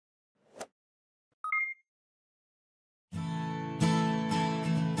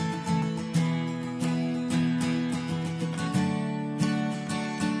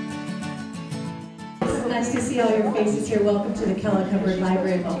nice to see all your faces here. Welcome to the Kellogg Hubbard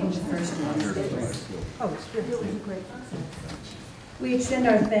Library and welcome to First Wednesdays. We extend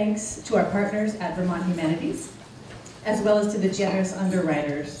our thanks to our partners at Vermont Humanities, as well as to the generous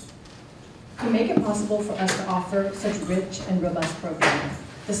underwriters who make it possible for us to offer such rich and robust programming.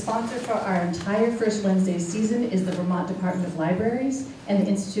 The sponsor for our entire First Wednesdays season is the Vermont Department of Libraries and the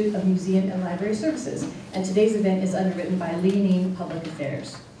Institute of Museum and Library Services. And today's event is underwritten by Leonine Public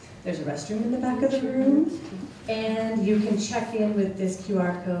Affairs. There's a restroom in the back of the room, and you can check in with this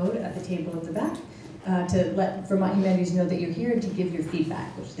QR code at the table at the back to let Vermont Humanities know that you're here and to give your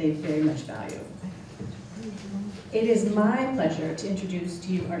feedback, which they very much value. It is my pleasure to introduce to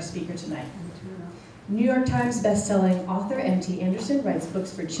you our speaker tonight. New York Times bestselling author M.T. Anderson writes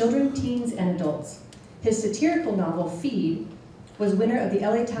books for children, teens, and adults. His satirical novel, Feed, was winner of the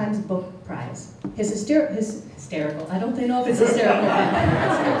LA Times Book Prize. His hysterical, I don't know if it's hysterical.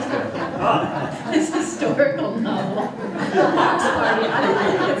 His historical novel, Box Party, I don't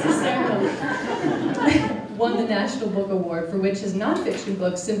think it's hysterical, won the National Book Award, for which his nonfiction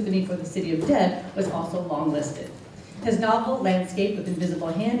book, Symphony for the City of Dead, was also longlisted. His novel, Landscape with Invisible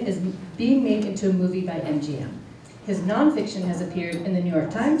Hand, is being made into a movie by MGM. His nonfiction has appeared in the New York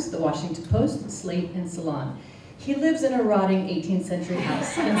Times, the Washington Post, Slate, and Salon. He lives in a rotting 18th century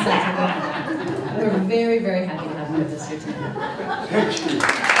house in Central Vermont. We're very, very happy to have him with us here tonight. Thank you.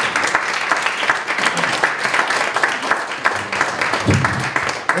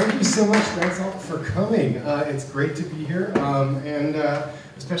 Thank you so much, thanks all for coming. It's great to be here, and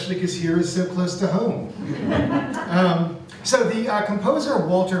especially because here is so close to home. So the composer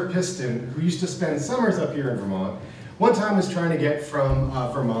Walter Piston, who used to spend summers up here in Vermont, one time was trying to get from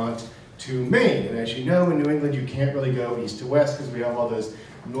Vermont to Maine. And as you know, in New England, you can't really go east to west because we have all those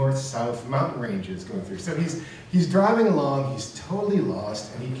north-south mountain ranges going through. So he's driving along, he's totally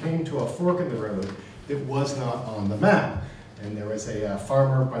lost, and he came to a fork in the road that was not on the map. And there was a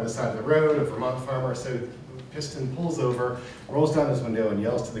farmer by the side of the road, a Vermont farmer, so Piston pulls over, rolls down his window, and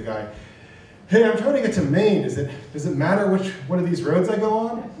yells to the guy, "Hey, I'm trying to get to Maine. Does it matter which one of these roads I go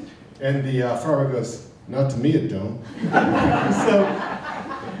on?" And the farmer goes, "Not to me, it don't." So,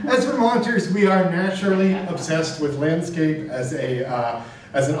 as Vermonters, we are naturally obsessed with landscape as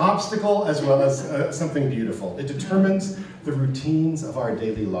an obstacle as well as something beautiful. It determines the routines of our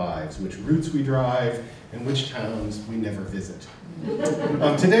daily lives, which routes we drive, and which towns we never visit.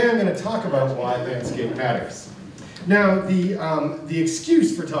 Today I'm going to talk about why landscape matters. Now, the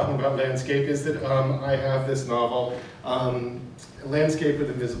excuse for talking about landscape is that I have this novel, Landscape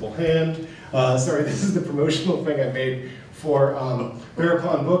with Invisible Hand. Sorry, this is the promotional thing I made for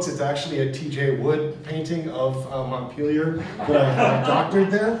Bearpaw Books. It's actually a T.J. Wood painting of Montpelier that I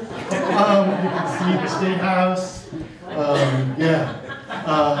doctored there. You can see the State House. Yeah.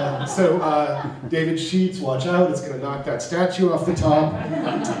 David Sheets, watch out, it's going to knock that statue off the top.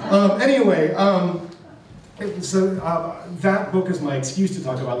 Anyway, that book is my excuse to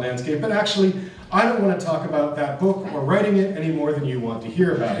talk about landscape, but actually, I don't want to talk about that book or writing it any more than you want to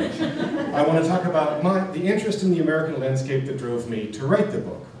hear about it. I want to talk about the interest in the American landscape that drove me to write the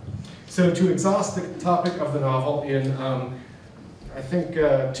book. So to exhaust the topic of the novel in, I think,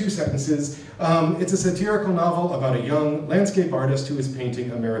 2 sentences, it's a satirical novel about a young landscape artist who is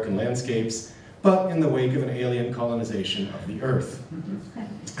painting American landscapes, but in the wake of an alien colonization of the Earth.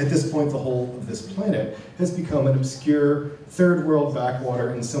 At this point, the whole of this planet has become an obscure third world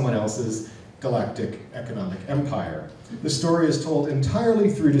backwater in someone else's galactic economic empire. The story is told entirely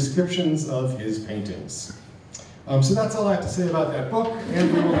through descriptions of his paintings. So that's all I have to say about that book,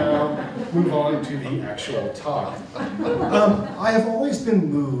 and we will now move on to the actual talk. I have always been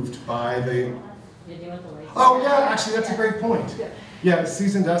moved by the... Oh yeah, actually that's a great point. Yeah,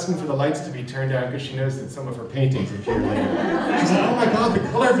 Susan's asking for the lights to be turned down because she knows that some of her paintings appear later. She's like, oh my god, the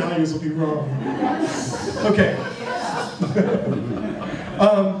color values will be wrong. Okay.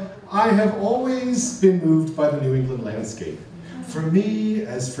 I have always been moved by the New England landscape. For me,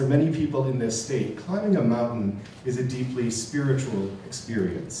 as for many people in this state, climbing a mountain is a deeply spiritual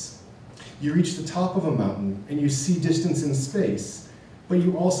experience. You reach the top of a mountain and you see distance in space, but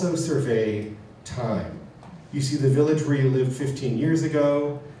you also survey time. You see the village where you lived 15 years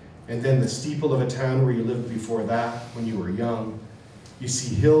ago, and then the steeple of a town where you lived before that when you were young. You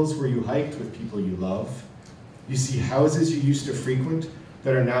see hills where you hiked with people you love. You see houses you used to frequent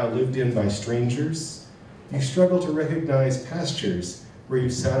that are now lived in by strangers. You struggle to recognize pastures where you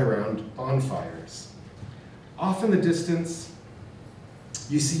sat around bonfires. Off in the distance,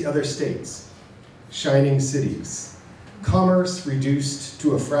 you see other states, shining cities, commerce reduced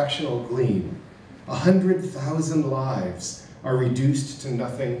to a fractional gleam. 100,000 lives are reduced to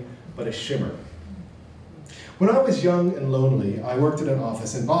nothing but a shimmer. When I was young and lonely, I worked at an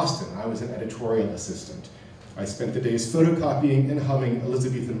office in Boston. I was an editorial assistant. I spent the days photocopying and humming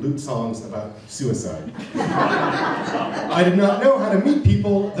Elizabethan lute songs about suicide. I did not know how to meet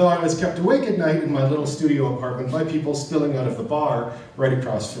people, though I was kept awake at night in my little studio apartment by people spilling out of the bar right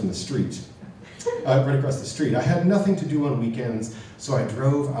across the street. I had nothing to do on weekends, so I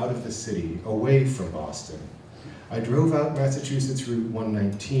drove out of the city, away from Boston. I drove out Massachusetts Route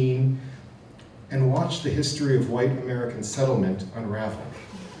 119 and watched the history of white American settlement unravel.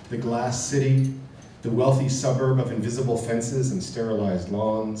 The glass city, the wealthy suburb of invisible fences and sterilized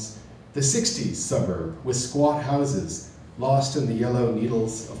lawns, the 60s suburb with squat houses lost in the yellow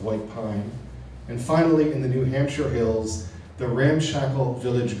needles of white pine, and finally in the New Hampshire hills, the ramshackle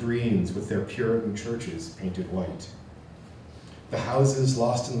village greens with their Puritan churches painted white. The houses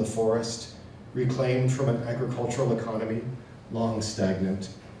lost in the forest, reclaimed from an agricultural economy, long stagnant.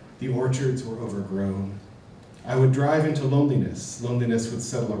 The orchards were overgrown. I would drive into loneliness. Loneliness would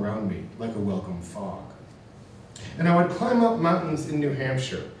settle around me like a welcome fog. And I would climb up mountains in New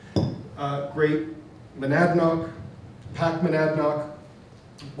Hampshire, Great Monadnock, Pack Monadnock,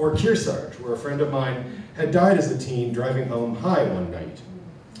 or Kearsarge, where a friend of mine had died as a teen driving home high one night.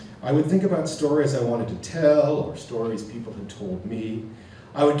 I would think about stories I wanted to tell or stories people had told me.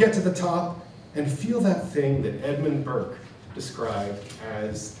 I would get to the top and feel that thing that Edmund Burke described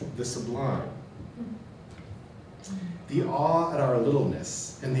as the sublime. The awe at our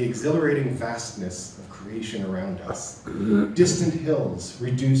littleness and the exhilarating vastness of creation around us. Distant hills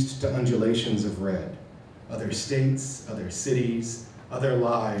reduced to undulations of red. Other states, other cities, other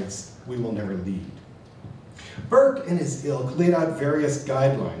lives we will never lead. Burke and his ilk laid out various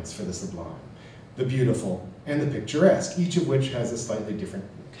guidelines for the sublime, the beautiful and the picturesque, each of which has a slightly different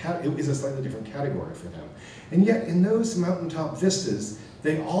category for them. And yet in those mountaintop vistas,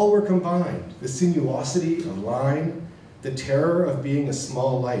 they all were combined. The sinuosity of line, the terror of being a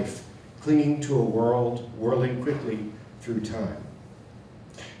small life, clinging to a world whirling quickly through time.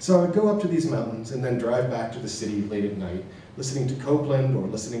 So I would go up to these mountains and then drive back to the city late at night, listening to Copland or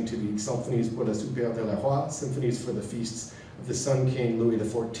listening to the Symphonies pour le Souper de la Roi, symphonies for the feasts of the Sun King Louis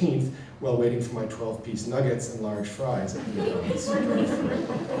XIV, while waiting for my 12-piece nuggets and large fries at the McDonald's drive-thru.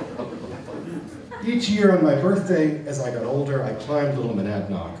 Each year on my birthday, as I got older, I climbed Little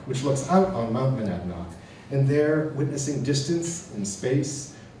Monadnock, which looks out on Mount Monadnock, and there, witnessing distance in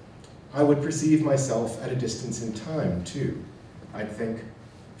space, I would perceive myself at a distance in time, too. I'd think,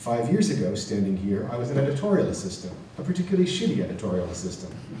 5 years ago, standing here, I was an editorial assistant, a particularly shitty editorial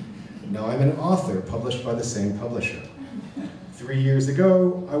assistant. Now I'm an author published by the same publisher. 3 years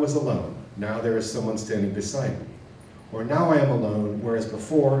ago, I was alone. Now there is someone standing beside me. Or now I am alone, whereas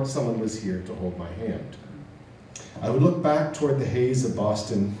before, someone was here to hold my hand. I would look back toward the haze of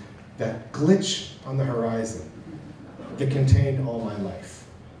Boston, that glitch on the horizon that contained all my life.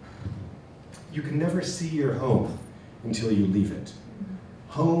 You can never see your home until you leave it.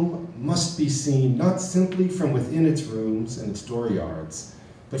 Home must be seen not simply from within its rooms and its dooryards,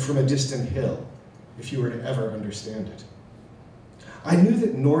 but from a distant hill, if you were to ever understand it. I knew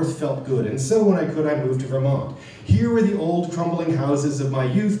that north felt good, and so when I could, I moved to Vermont. Here were the old crumbling houses of my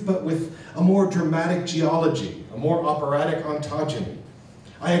youth, but with a more dramatic geology, a more operatic ontogeny.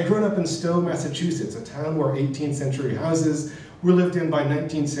 I had grown up in Stowe, Massachusetts, a town where 18th century houses were lived in by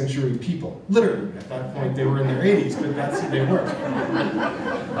 19th century people. Literally, at that point they were in their 80s, but that's who they were.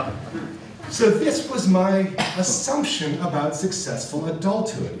 So this was my assumption about successful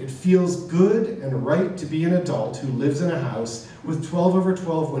adulthood. It feels good and right to be an adult who lives in a house with 12 over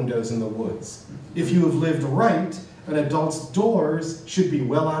 12 windows in the woods. If you have lived right, an adult's doors should be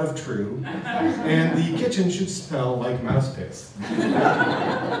well out of true, and the kitchen should smell like mouse piss.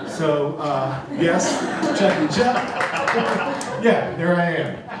 So, yes, check and check. Yeah, there I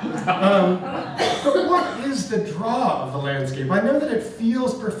am. But what is the draw of the landscape? I know that it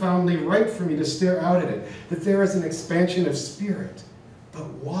feels profoundly right for me to stare out at it, that there is an expansion of spirit. But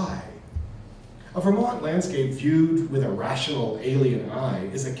why? A Vermont landscape viewed with a rational alien eye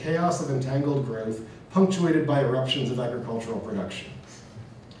is a chaos of entangled growth punctuated by eruptions of agricultural production.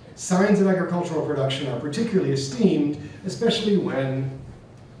 Signs of agricultural production are particularly esteemed, especially when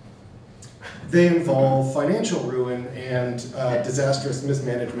they involve financial ruin and disastrous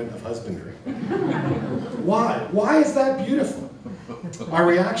mismanagement of husbandry. Why? Why is that beautiful? Our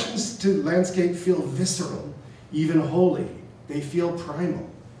reactions to landscape feel visceral, even holy. They feel primal.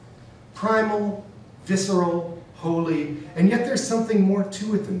 Primal, visceral, holy, and yet there's something more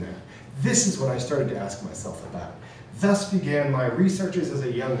to it than that. This is what I started to ask myself about. Thus began my researches as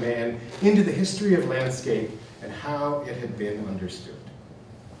a young man into the history of landscape and how it had been understood.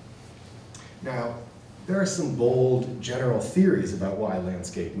 Now, there are some bold general theories about why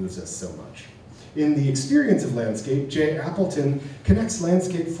landscape moves us so much. In The Experience of Landscape, J. Appleton connects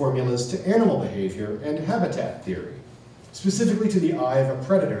landscape formulas to animal behavior and habitat theory, specifically to the eye of a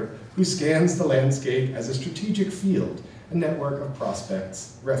predator who scans the landscape as a strategic field, a network of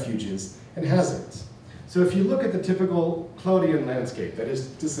prospects, refuges, and hazards. So if you look at the typical Claudian landscape, that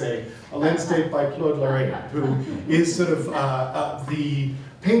is to say, a landscape by Claude Lorraine, who is sort of the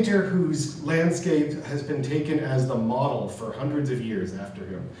painter whose landscape has been taken as the model for hundreds of years after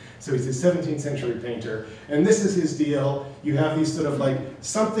him. So he's a 17th century painter, and this is his deal. You have these sort of like,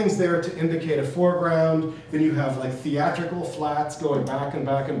 something's there to indicate a foreground, then you have like theatrical flats going back and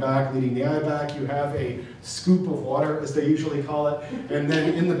back and back, leading the eye back. You have a scoop of water, as they usually call it, and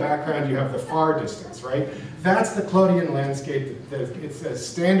then in the background you have the far distance, right? That's the Claudian landscape. It's as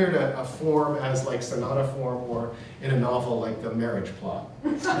standard a form as like sonata form, or in a novel like the marriage plot.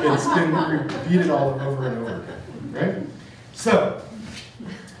 It's been repeated all over and over again, right? So,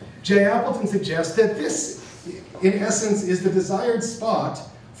 J. Appleton suggests that this, in essence, is the desired spot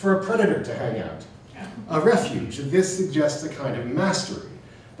for a predator to hang out, a refuge. This suggests a kind of mastery,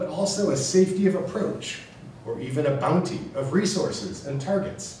 but also a safety of approach, or even a bounty of resources and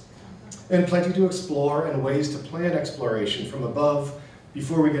targets, and plenty to explore and ways to plan exploration from above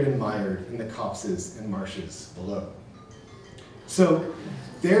before we get mired in the copses and marshes below. So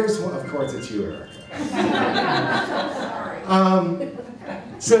there's one, of course it's you, Erica.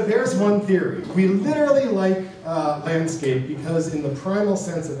 So there's one theory. We literally like landscape because in the primal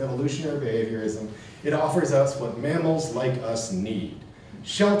sense of evolutionary behaviorism, it offers us what mammals like us need: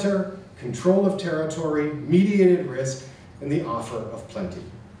 shelter, control of territory, mediated risk, and the offer of plenty.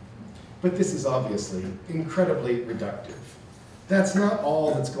 But this is obviously incredibly reductive. That's not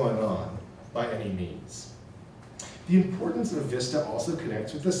all that's going on by any means. The importance of vista also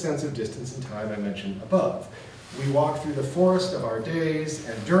connects with the sense of distance and time I mentioned above. We walk through the forest of our days,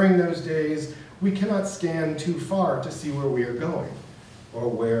 and during those days, we cannot scan too far to see where we are going or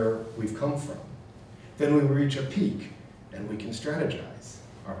where we've come from. Then we reach a peak, and we can strategize.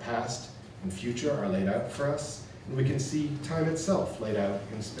 Our past and future are laid out for us, and we can see time itself laid out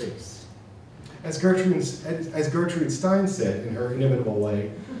in space. As Gertrude Stein said in her inimitable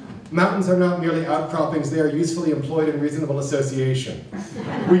way, mountains are not merely outcroppings, they are usefully employed in reasonable association.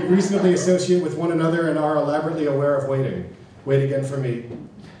 We reasonably associate with one another and are elaborately aware of waiting. Wait again for me.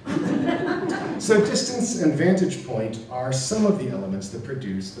 So distance and vantage point are some of the elements that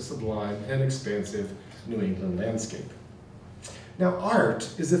produce the sublime and expansive New England landscape. Now, art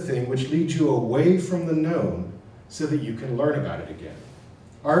is a thing which leads you away from the known so that you can learn about it again.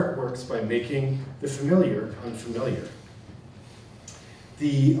 Art works by making the familiar unfamiliar.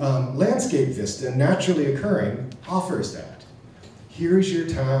 The landscape vista, naturally occurring, offers that. Here's your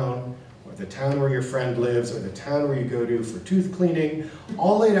town, or the town where your friend lives, or the town where you go to for tooth cleaning,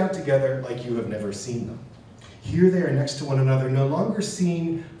 all laid out together like you have never seen them. Here they are next to one another, no longer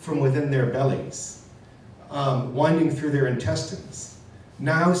seen from within their bellies, winding through their intestines,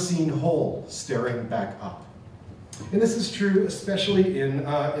 now seen whole, staring back up. And this is true especially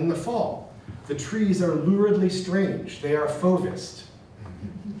in the fall. The trees are luridly strange. They are fauvist.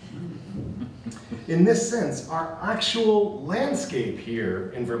 In this sense, our actual landscape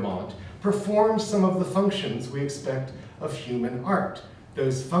here in Vermont performs some of the functions we expect of human art.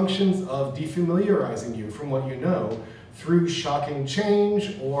 Those functions of defamiliarizing you from what you know through shocking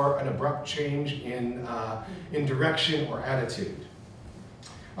change or an abrupt change in direction or attitude.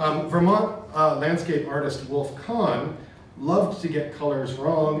 Vermont landscape artist Wolf Kahn loved to get colors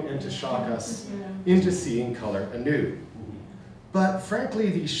wrong and to shock us into seeing color anew. But frankly,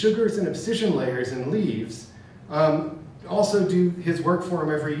 the sugars and abscission layers in leaves also do his work for him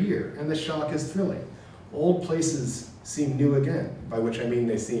every year, and the shock is thrilling. Old places seem new again, by which I mean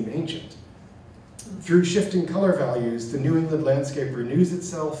they seem ancient. Through shifting color values, the New England landscape renews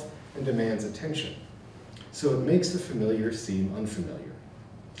itself and demands attention. So it makes the familiar seem unfamiliar.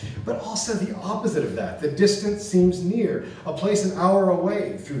 But also the opposite of that. The distance seems near. A place an hour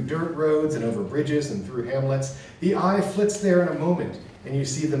away, through dirt roads and over bridges and through hamlets, the eye flits there in a moment and you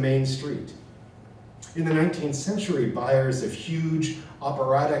see the main street. In the 19th century, buyers of huge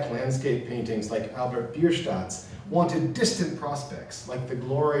operatic landscape paintings like Albert Bierstadt's wanted distant prospects, like the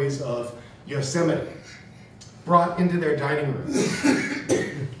glories of Yosemite, brought into their dining rooms.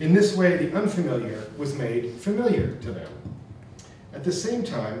 In this way, the unfamiliar was made familiar to them. At the same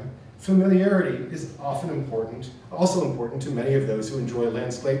time, familiarity is often also important to many of those who enjoy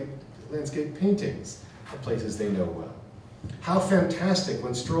landscape paintings of places they know well. How fantastic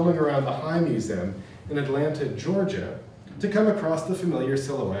when strolling around the High Museum in Atlanta, Georgia, to come across the familiar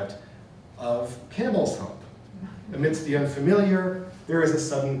silhouette of Camel's Hump. Amidst the unfamiliar, there is a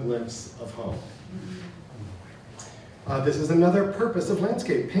sudden glimpse of home. This is another purpose of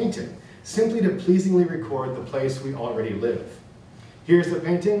landscape painting, simply to pleasingly record the place we already live. Here's a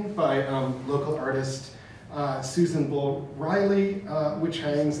painting by local artist Susan Bull Riley, which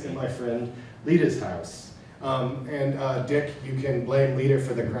hangs in my friend Lita's house. Dick, you can blame Lita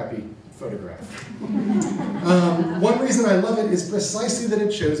for the crappy photograph. One reason I love it is precisely that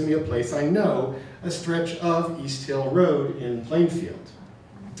it shows me a place I know, a stretch of East Hill Road in Plainfield.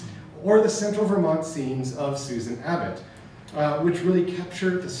 Or the central Vermont scenes of Susan Abbott, which really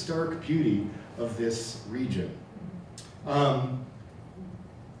capture the stark beauty of this region. And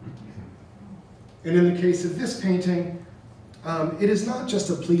in the case of this painting, it is not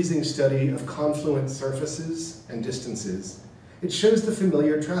just a pleasing study of confluent surfaces and distances. It shows the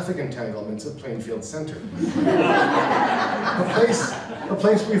familiar traffic entanglements of Plainfield Center. a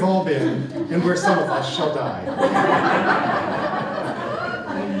place we've all been, and where some of us shall die.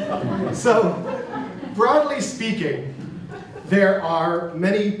 So, broadly speaking, there are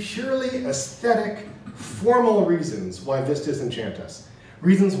many purely aesthetic, formal reasons why vistas enchant us.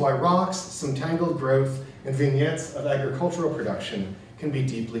 Reasons why rocks, some tangled growth, and vignettes of agricultural production can be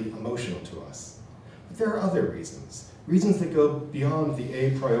deeply emotional to us. But there are other reasons that go beyond the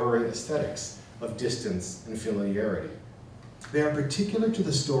a priori aesthetics of distance and familiarity. They are particular to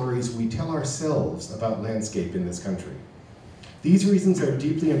the stories we tell ourselves about landscape in this country. These reasons are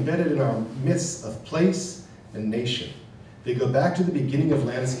deeply embedded in our myths of place and nation. They go back to the beginning of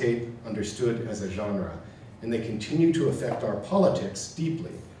landscape, understood as a genre, and they continue to affect our politics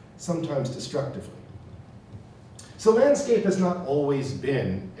deeply, sometimes destructively. So landscape has not always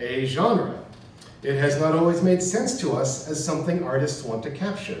been a genre. It has not always made sense to us as something artists want to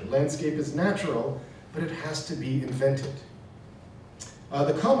capture. Landscape is natural, but it has to be invented.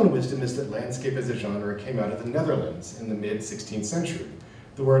 The common wisdom is that landscape as a genre came out of the Netherlands in the mid-16th century.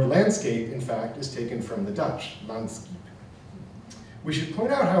 The word landscape, in fact, is taken from the Dutch, landscape. We should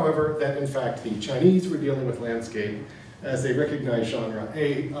point out, however, that in fact the Chinese were dealing with landscape as they recognized genre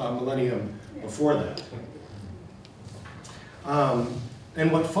a millennium before that. And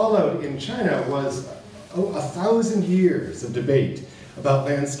what followed in China was 1,000 years of debate about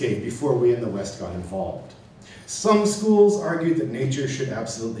landscape before we in the West got involved. Some schools argued that nature should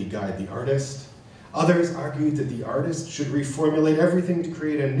absolutely guide the artist. Others argued that the artist should reformulate everything to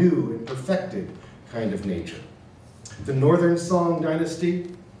create a new and perfected kind of nature. The Northern Song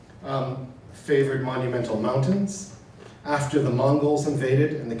dynasty favored monumental mountains. After the Mongols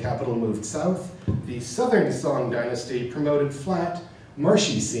invaded and the capital moved south, the Southern Song dynasty promoted flat,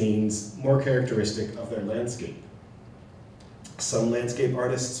 marshy scenes more characteristic of their landscape. Some landscape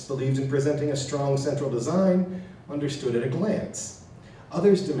artists believed in presenting a strong central design, understood at a glance.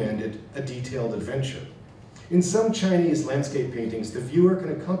 Others demanded a detailed adventure. In some Chinese landscape paintings, the viewer can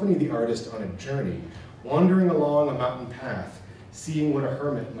accompany the artist on a journey, wandering along a mountain path, seeing what a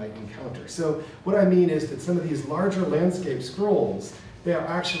hermit might encounter. So what I mean is that some of these larger landscape scrolls, they are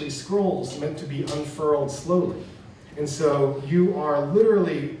actually scrolls meant to be unfurled slowly. And so you are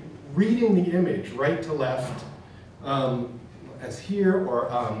literally reading the image right to left, as here,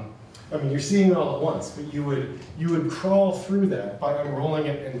 or I mean, you're seeing it all at once, but you would crawl through that by unrolling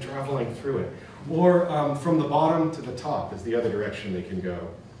it and traveling through it. Or from the bottom to the top is the other direction they can go.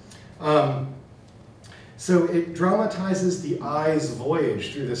 So it dramatizes the eye's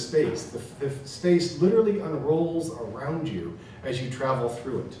voyage through the space. The space literally unrolls around you as you travel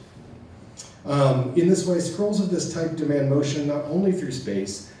through it. In this way, scrolls of this type demand motion not only through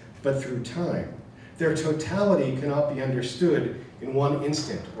space, but through time. Their totality cannot be understood in one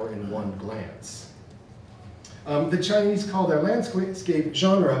instant or in one glance. The Chinese call their landscape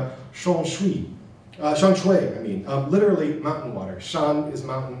genre shan shui, literally mountain water. Shan is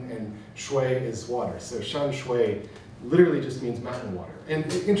mountain and shui is water. So shan shui literally just means mountain water.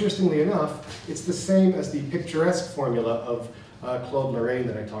 And interestingly enough, it's the same as the picturesque formula of Claude Lorraine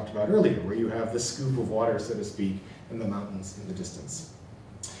that I talked about earlier, where you have the scoop of water, so to speak, and the mountains in the distance.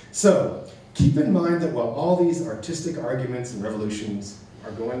 So keep in mind that while all these artistic arguments and revolutions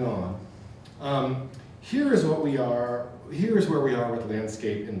are going on, here is where we are with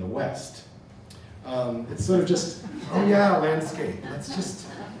landscape in the West. It's sort of just, oh yeah, landscape. Let's just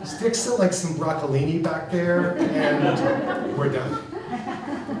stick like some broccolini back there, and we're done.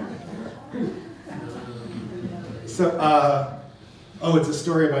 So, oh, it's a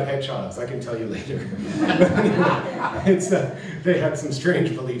story about hedgehogs. I can tell you later. But anyway, they had some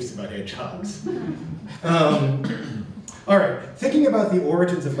strange beliefs about hedgehogs. All right, thinking about the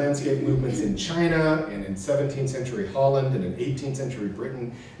origins of landscape movements in China and in 17th century Holland and in 18th century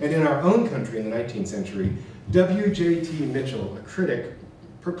Britain and in our own country in the 19th century, W.J.T. Mitchell, a critic,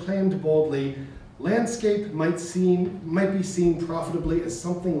 proclaimed boldly, landscape might be seen profitably as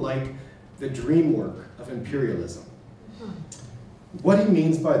something like the dream work of imperialism. What he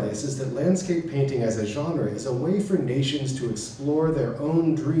means by this is that landscape painting as a genre is a way for nations to explore their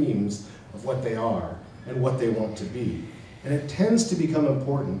own dreams of what they are and what they want to be. And it tends to become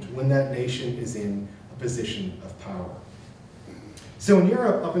important when that nation is in a position of power. So in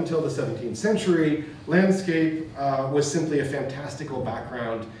Europe, up until the 17th century, landscape was simply a fantastical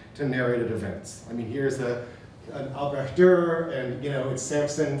background to narrated events. I mean, here's an Albrecht Dürer, and it's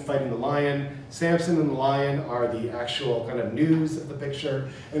Samson fighting the lion. Samson and the lion are the actual kind of news of the picture,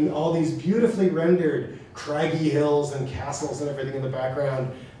 and all these beautifully rendered craggy hills and castles and everything in the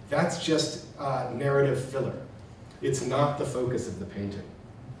background, that's just narrative filler. It's not the focus of the painting.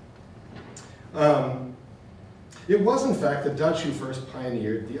 It was, in fact, the Dutch who first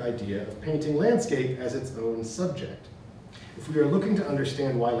pioneered the idea of painting landscape as its own subject. If we are looking to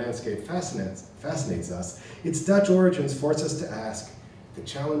understand why landscape fascinates us, its Dutch origins force us to ask the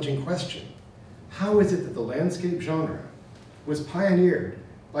challenging question: how is it that the landscape genre was pioneered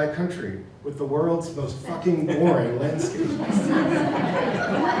by a country with the world's most fucking boring landscape?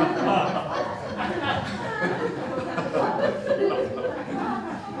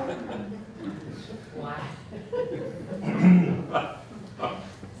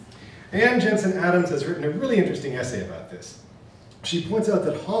 Anne Jensen Adams has written a really interesting essay about this. She points out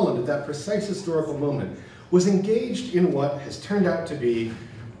that Holland, at that precise historical moment, was engaged in what has turned out to be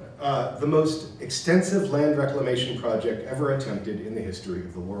the most extensive land reclamation project ever attempted in the history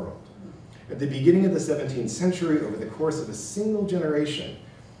of the world. At the beginning of the 17th century, over the course of a single generation,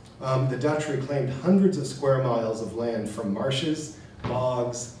 the Dutch reclaimed hundreds of square miles of land from marshes,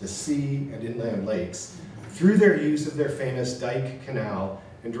 bogs, the sea, and inland lakes through their use of their famous dike, canal,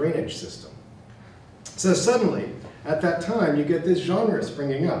 and drainage system. So suddenly, at that time, you get this genre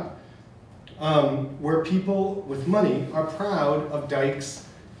springing up, where people with money are proud of dikes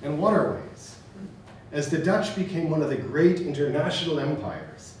and waterways. As the Dutch became one of the great international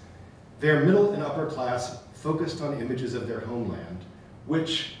empires, their middle and upper class focused on images of their homeland,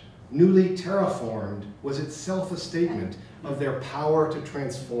 which, newly terraformed, was itself a statement of their power to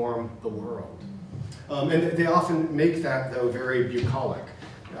transform the world. And they often make that, though, very bucolic.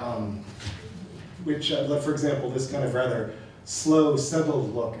 Which, for example, this kind of rather slow,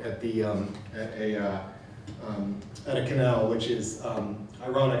 settled look at the at a canal, which is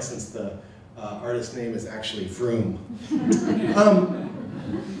ironic since the artist's name is actually Froome.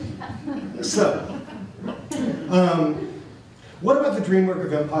 What about the dream work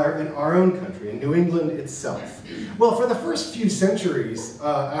of empire in our own country, in New England itself? Well, for the first few centuries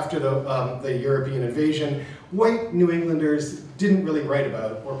after the European invasion, white New Englanders didn't really write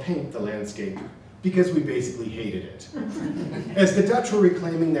about or paint the landscape because we basically hated it. As the Dutch were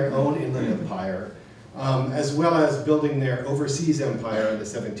reclaiming their own inland empire, as well as building their overseas empire in the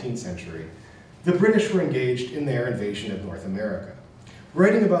 17th century, the British were engaged in their invasion of North America.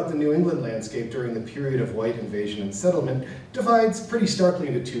 Writing about the New England landscape during the period of white invasion and settlement divides pretty starkly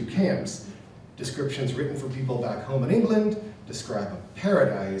into two camps. Descriptions written for people back home in England describe a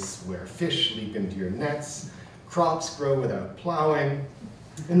paradise where fish leap into your nets, crops grow without plowing,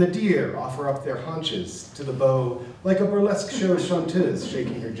 and the deer offer up their haunches to the bow like a burlesque show chanteuse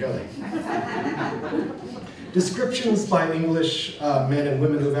shaking her jelly. Descriptions by English men and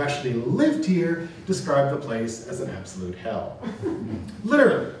women who've actually lived here describe the place as an absolute hell.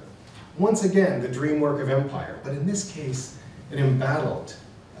 Literally, once again, the dream work of empire, but in this case, an embattled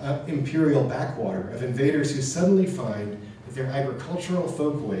imperial backwater of invaders who suddenly find that their agricultural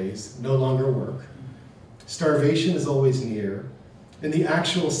folkways no longer work, starvation is always near, and the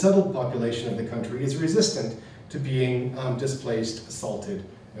actual settled population of the country is resistant to being displaced, assaulted,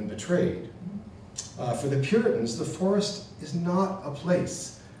 and betrayed. For the Puritans, the forest is not a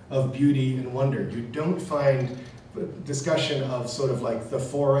place of beauty and wonder. You don't find discussion of sort of like the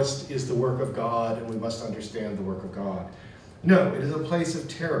forest is the work of God and we must understand the work of God. No, it is a place of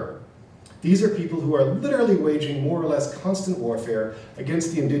terror. These are people who are literally waging more or less constant warfare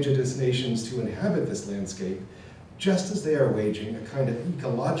against the indigenous nations who inhabit this landscape, just as they are waging a kind of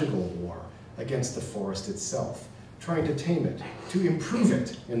ecological war against the forest itself, trying to tame it, to improve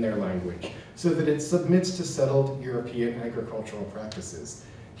it in their language, so that it submits to settled European agricultural practices,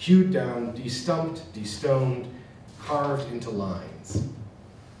 hewed down, destumped, destoned, carved into lines.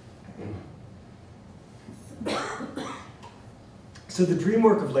 So the dream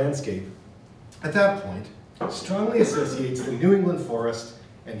work of landscape, at that point, strongly associates the New England forest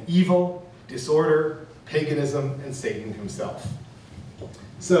and evil, disorder, paganism, and Satan himself.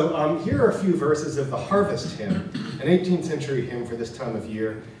 So here are a few verses of the Harvest Hymn, an 18th century hymn for this time of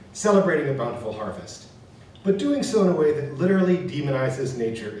year, celebrating a bountiful harvest, but doing so in a way that literally demonizes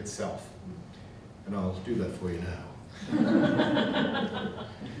nature itself. And I'll do that for you now.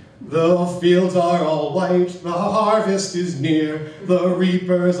 The fields are all white, the harvest is near, the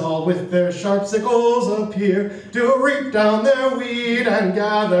reapers all with their sharp sickles appear, to reap down their wheat and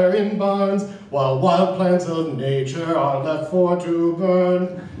gather in barns, while wild plants of nature are left for to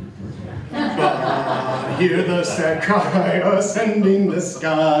burn. But hear the sad cry ascending the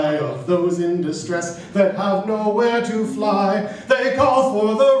sky of those in distress that have nowhere to fly. They call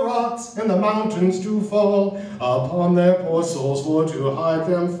for the rocks and the mountains to fall upon their poor souls, for to hide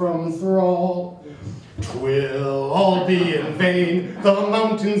them from thrall. 'Twill all be in vain, the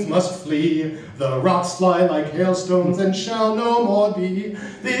mountains must flee, the rocks fly like hailstones and shall no more be.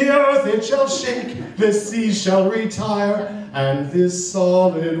 The earth it shall shake, the seas shall retire, and this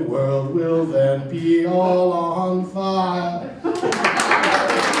solid world will then be all on fire.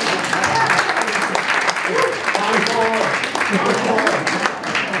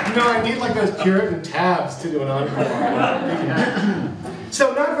 No, I need like those Puritan tabs to do an encore.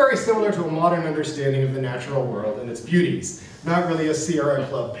 So not very similar to a modern understanding of the natural world and its beauties, not really a Sierra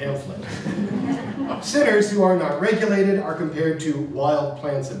Club pamphlet. Sinners who are not regulated are compared to wild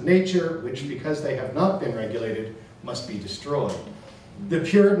plants of nature, which because they have not been regulated, must be destroyed. The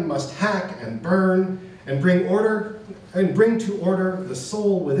Puritan must hack and burn and bring to order the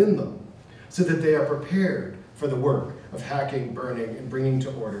soul within them, so that they are prepared for the work of hacking, burning, and bringing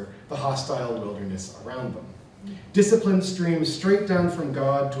to order the hostile wilderness around them. Discipline streams straight down from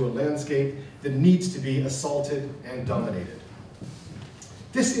God to a landscape that needs to be assaulted and dominated.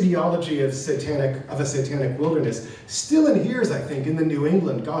 This ideology of a satanic wilderness still adheres, I think, in the New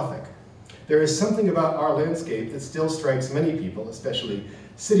England Gothic. There is something about our landscape that still strikes many people, especially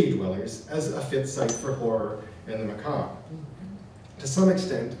city dwellers, as a fit site for horror and the macabre. To some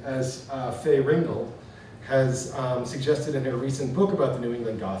extent, as Faye Ringgold has suggested in her recent book about the New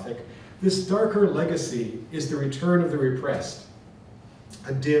England Gothic, this darker legacy is the return of the repressed,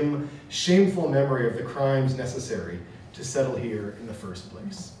 a dim, shameful memory of the crimes necessary to settle here in the first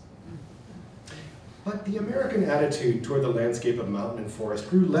place. But the American attitude toward the landscape of mountain and forest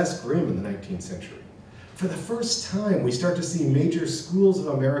grew less grim in the 19th century. For the first time, we start to see major schools of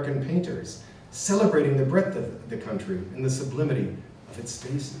American painters celebrating the breadth of the country and the sublimity of its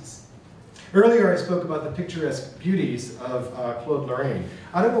spaces. Earlier I spoke about the picturesque beauties of Claude Lorrain.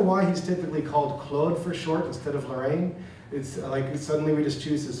 I don't know why he's typically called Claude for short instead of Lorrain. It's like suddenly we just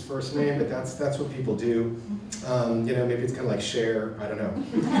choose his first name, but that's what people do. You know, maybe it's kind of like Cher, I don't know.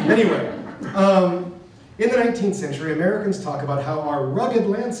 Anyway, in the 19th century, Americans talk about how our rugged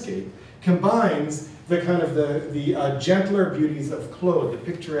landscape combines the kind of the gentler beauties of Claude, the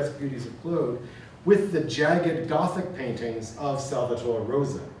picturesque beauties of Claude, with the jagged Gothic paintings of Salvator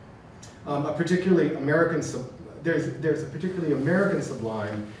Rosa. There's a particularly American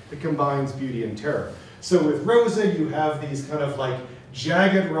sublime that combines beauty and terror. So with Rosa, you have these kind of like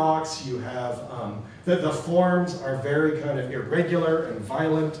jagged rocks. You have the forms are very kind of irregular and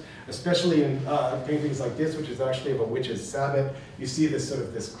violent, especially in paintings like this, which is actually of a witch's sabbat. You see this sort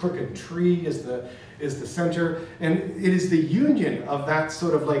of this crooked tree is the center, and it is the union of that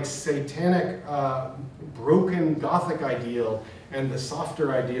sort of like satanic, broken Gothic ideal and the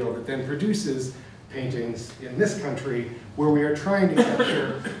softer ideal that then produces paintings in this country where we are trying to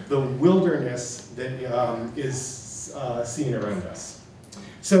capture the wilderness that is seen around us.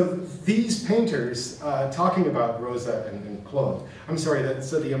 So these painters, talking about Rosa and Claude,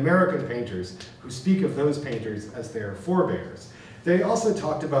 so the American painters who speak of those painters as their forebears, they also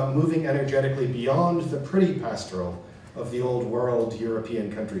talked about moving energetically beyond the pretty pastoral of the old world European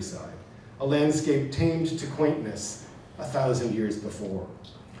countryside, a landscape tamed to quaintness 1,000 years before.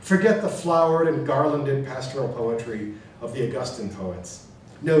 Forget the flowered and garlanded pastoral poetry of the Augustan poets.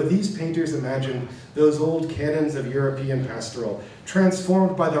 No, these painters imagined those old canons of European pastoral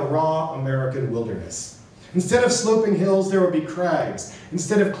transformed by the raw American wilderness. Instead of sloping hills, there would be crags.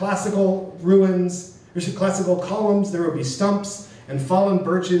 Instead of classical columns, there would be stumps and fallen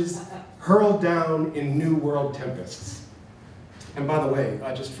birches hurled down in new world tempests. And by the way,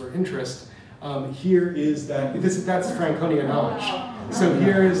 just for interest, here is that's Franconia Notch. So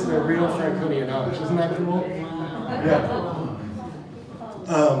here is the real Franconia Notch. Isn't that cool? Yeah.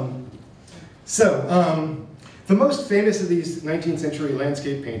 The most famous of these 19th century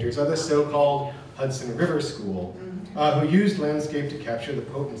landscape painters are the so-called Hudson River School, who used landscape to capture the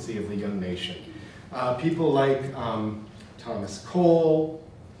potency of the young nation. People like Thomas Cole,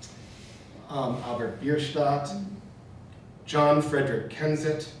 Albert Bierstadt, John Frederick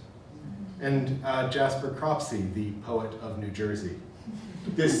Kensett, and Jasper Cropsey, the poet of New Jersey.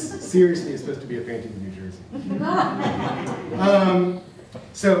 This seriously is supposed to be a painting of New Jersey.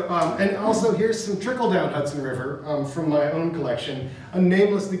 And also here's some trickle down Hudson River from my own collection, a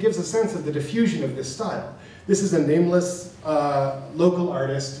nameless that gives a sense of the diffusion of this style. This is a nameless local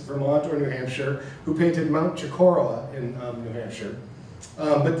artist, Vermont or New Hampshire, who painted Mount Chocorua in New Hampshire,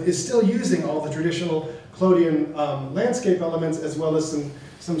 but is still using all the traditional Clodian landscape elements as well as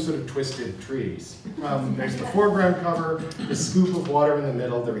some sort of twisted trees. There's the foreground cover, the scoop of water in the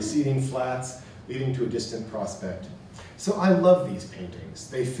middle, the receding flats leading to a distant prospect. So I love these paintings.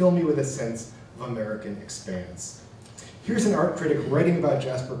 They fill me with a sense of American expanse. Here's an art critic writing about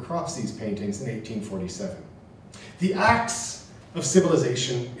Jasper Cropsey's paintings in 1847. The axe of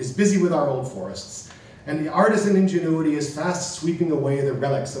civilization is busy with our old forests, and the artisan ingenuity is fast sweeping away the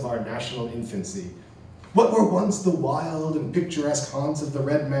relics of our national infancy. What were once the wild and picturesque haunts of the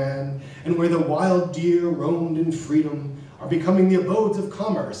red man, and where the wild deer roamed in freedom, are becoming the abodes of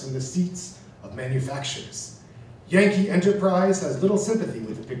commerce and the seats of manufactures. Yankee enterprise has little sympathy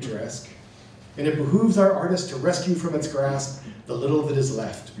with the picturesque, and it behooves our artists to rescue from its grasp the little that is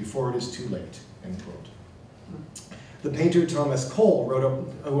left before it is too late, end quote. The painter Thomas Cole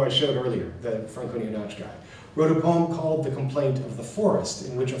who I showed earlier, the Franconia Notch guy, wrote a poem called The Complaint of the Forest,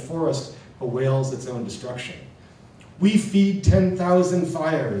 in which a forest bewails its own destruction. We feed 10,000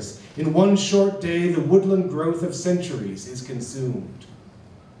 fires. In one short day, the woodland growth of centuries is consumed.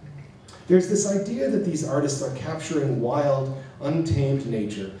 There's this idea that these artists are capturing wild, untamed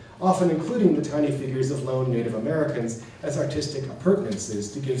nature, often including the tiny figures of lone Native Americans as artistic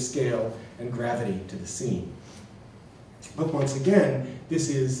appurtenances to give scale and gravity to the scene. But once again, this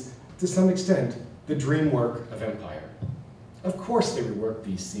is, to some extent, the dream work of empire. Of course they reworked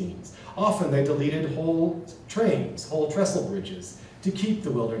these scenes. Often they deleted whole trains, whole trestle bridges, to keep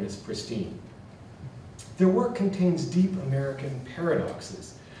the wilderness pristine. Their work contains deep American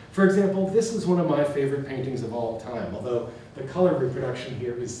paradoxes. For example, this is one of my favorite paintings of all time, although the color reproduction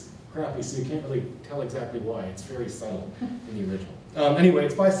here is crappy, so you can't really tell exactly why. It's very subtle in the original. Anyway,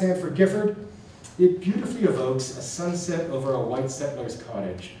 it's by Sanford Gifford. It beautifully evokes a sunset over a white settler's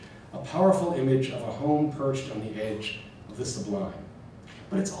cottage, a powerful image of a home perched on the edge of the sublime.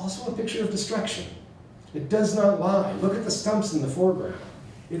 But it's also a picture of destruction. It does not lie. Look at the stumps in the foreground.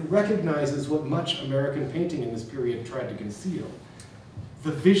 It recognizes what much American painting in this period tried to conceal.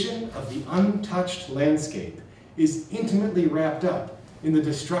 The vision of the untouched landscape is intimately wrapped up in the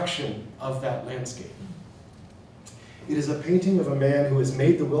destruction of that landscape. It is a painting of a man who has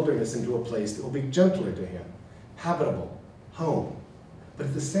made the wilderness into a place that will be gentler to him, habitable, home. But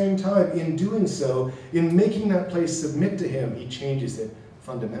at the same time, in doing so, in making that place submit to him, he changes it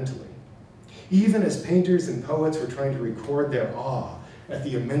fundamentally. Even as painters and poets were trying to record their awe at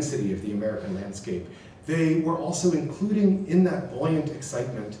the immensity of the American landscape, they were also including in that buoyant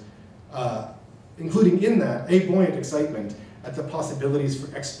excitement, a buoyant excitement at the possibilities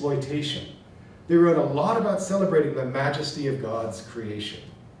for exploitation. They wrote a lot about celebrating the majesty of God's creation.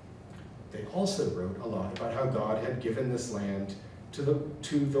 They also wrote a lot about how God had given this land to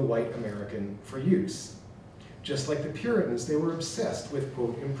the white American for use. Just like the Puritans, they were obsessed with,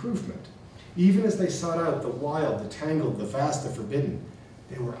 quote, improvement. Even as they sought out the wild, the tangled, the vast, the forbidden,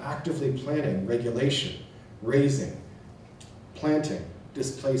 they were actively planning regulation, raising, planting,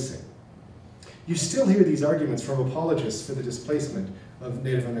 displacing. You still hear these arguments from apologists for the displacement of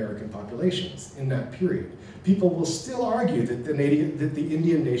Native American populations in that period. People will still argue that the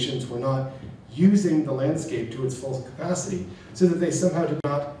Indian nations were not using the landscape to its full capacity, so that they somehow did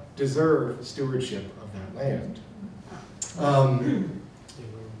not deserve stewardship of that land.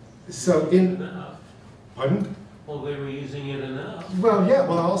 Pardon? Well, they were using it enough. Well, yeah,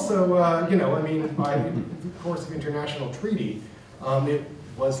 well also, by the course of international treaty, it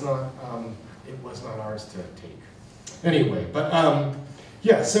was not ours to take. Anyway, but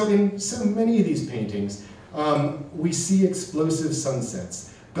yeah, so in so many of these paintings, we see explosive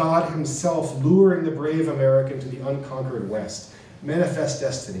sunsets, God himself luring the brave American to the unconquered West, manifest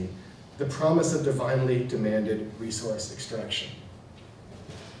destiny, the promise of divinely demanded resource extraction.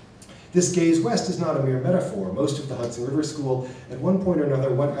 This gaze west is not a mere metaphor. Most of the Hudson River School at one point or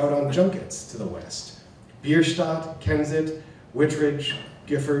another went out on junkets to the west. Bierstadt, Kensett, Whitridge,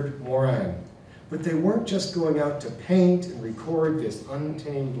 Gifford, Moran. But they weren't just going out to paint and record this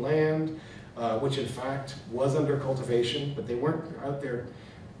untamed land, which in fact was under cultivation, but they weren't out there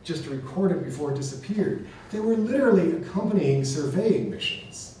just to record it before it disappeared. They were literally accompanying surveying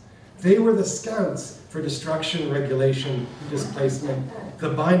missions. They were the scouts for destruction, regulation, displacement, the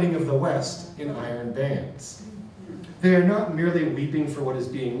binding of the West in iron bands. They are not merely weeping for what is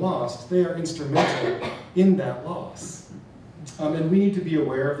being lost, they are instrumental in that loss. And we need to be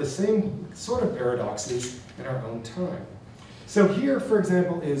aware of the same sort of paradoxes in our own time. So here, for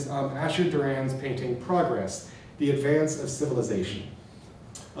example, is Asher Duran's painting Progress, the Advance of Civilization.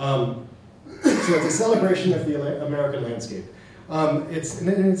 So it's a celebration of the American landscape.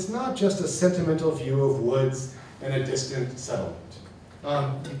 It's not just a sentimental view of woods and a distant settlement.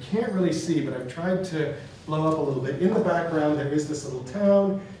 You can't really see, but I've tried to blow up a little bit. In the background, there is this little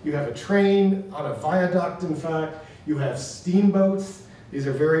town. You have a train on a viaduct, in fact. You have steamboats. These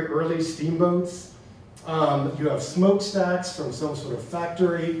are very early steamboats. You have smokestacks from some sort of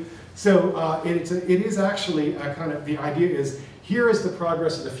factory. So it is actually a kind of, the idea is, here is the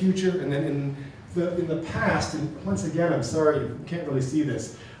progress of the future, and then in the past, and once again, I'm sorry, you can't really see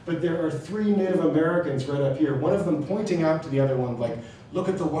this, but there are 3 Native Americans right up here, one of them pointing out to the other one, like, look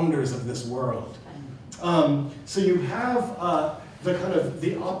at the wonders of this world. So you have the kind of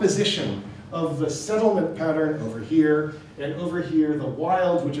the opposition of the settlement pattern over here, and over here the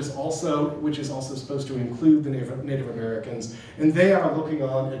wild, which is also supposed to include the Native Americans, and they are looking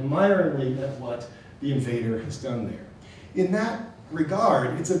on admiringly at what the invader has done there. In that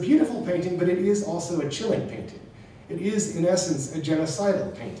regard, it's a beautiful painting, but it is also a chilling painting. It is, in essence, a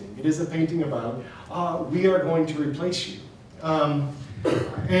genocidal painting. It is a painting about, we are going to replace you.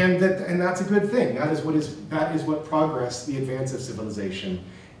 And that's a good thing. That is what progress, the advance of civilization,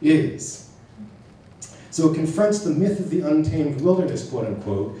 is. So it confronts the myth of the untamed wilderness, quote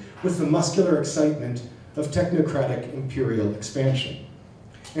unquote, with the muscular excitement of technocratic imperial expansion.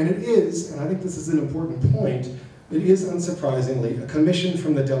 And it is, and I think this is an important point, it is unsurprisingly a commission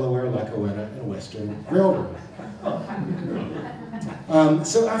from the Delaware, Lackawanna, and Western Railroad.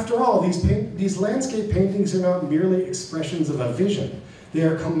 So after all, these landscape paintings are not merely expressions of a vision. They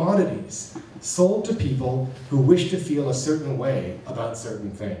are commodities sold to people who wish to feel a certain way about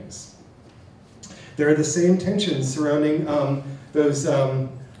certain things. There are the same tensions surrounding those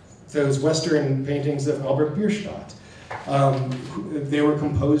Western paintings of Albert Bierstadt. They were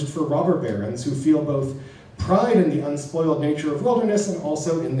composed for robber barons who feel both pride in the unspoiled nature of wilderness and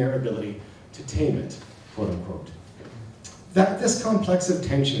also in their ability to tame it, quote unquote. This complex of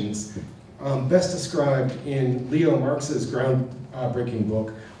tensions, best described in Leo Marx's groundbreaking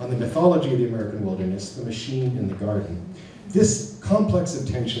book on the mythology of the American wilderness, The Machine in the Garden. This complex of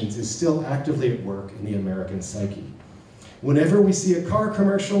tensions is still actively at work in the American psyche. Whenever we see a car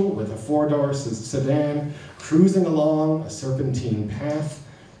commercial with a 4-door sedan cruising along a serpentine path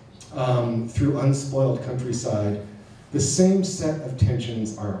through unspoiled countryside, the same set of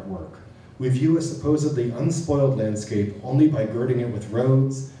tensions are at work. We view a supposedly unspoiled landscape only by girding it with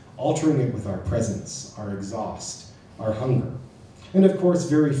roads, altering it with our presence, our exhaust, our hunger. And of course,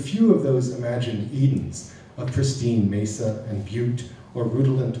 very few of those imagined Edens of pristine mesa and butte or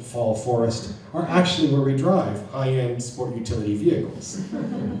rutilant fall forest are actually where we drive high-end sport utility vehicles.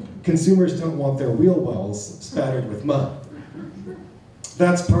 Consumers don't want their wheel wells spattered with mud.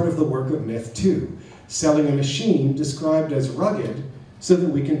 That's part of the work of myth too, selling a machine described as rugged so that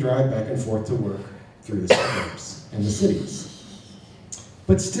we can drive back and forth to work through the suburbs and the cities.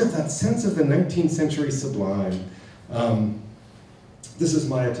 But still, that sense of the 19th century sublime, this is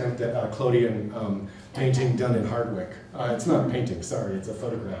my attempt at Clodian painting done in Hardwick. It's not a painting, sorry, it's a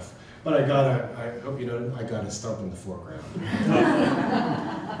photograph. But I hope you know, I got a stump in the foreground.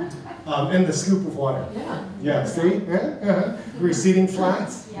 And the scoop of water. Yeah, see? Receding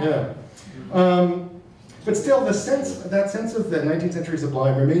flats? Yeah. But still, that sense of the 19th century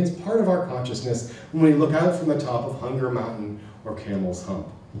sublime remains part of our consciousness when we look out from the top of Hunger Mountain or Camel's Hump.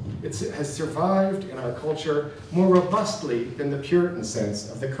 It has survived in our culture more robustly than the Puritan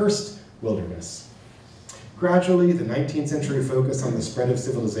sense of the cursed wilderness. Gradually, the 19th century focus on the spread of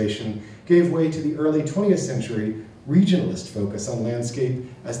civilization gave way to the early 20th century regionalist focus on landscape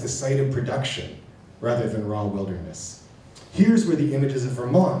as the site of production rather than raw wilderness. Here's where the images of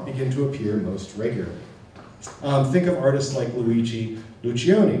Vermont begin to appear most regularly. Think of artists like Luigi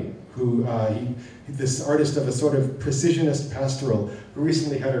Lucioni, who this artist of a sort of precisionist pastoral who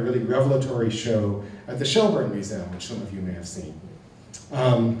recently had a really revelatory show at the Shelburne Museum, which some of you may have seen.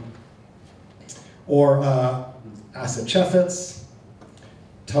 Or Asa Chaffetz,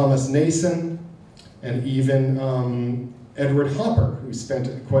 Thomas Nason, and even Edward Hopper, who spent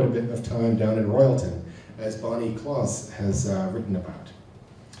quite a bit of time down in Royalton, as Bonnie Claus has written about.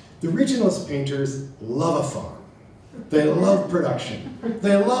 The regionalist painters love a farm. They love production.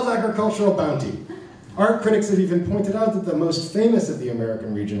 They love agricultural bounty. Art critics have even pointed out that the most famous of the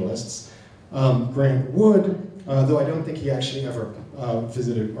American regionalists, Grant Wood, though I don't think he actually ever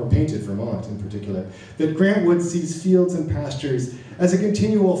visited or painted Vermont in particular, that Grant Wood sees fields and pastures as a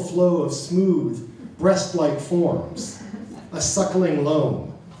continual flow of smooth, breast-like forms, a suckling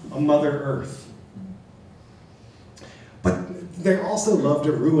loam, a Mother Earth. But they also loved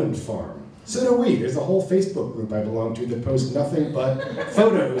a ruined farm. So do we. There's a whole Facebook group I belong to that posts nothing but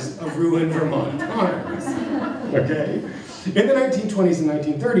photos of ruined Vermont farms. Okay? In the 1920s and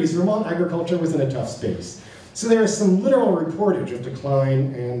 1930s, Vermont agriculture was in a tough space. So there is some literal reportage of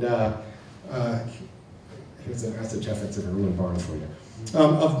decline and, here's an acid efforts of a ruined barn for you.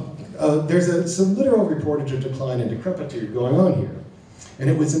 There's some literal reportage of decline and decrepitude going on here. And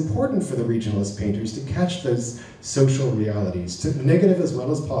it was important for the regionalist painters to catch those social realities, negative as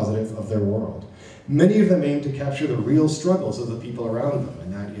well as positive, of their world. Many of them aimed to capture the real struggles of the people around them,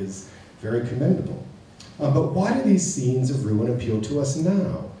 and that is very commendable. But why do these scenes of ruin appeal to us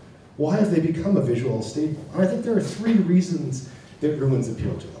now? Why have they become a visual staple? And I think there are three reasons that ruins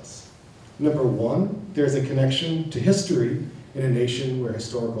appeal to us. Number one, there's a connection to history in a nation where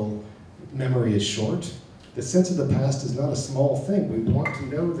historical memory is short. The sense of the past is not a small thing. We want to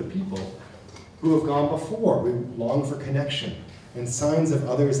know the people who have gone before. We long for connection, and signs of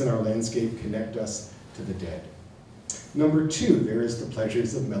others in our landscape connect us to the dead. Number two, there is the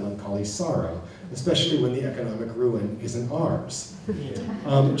pleasures of melancholy sorrow, especially when the economic ruin isn't ours.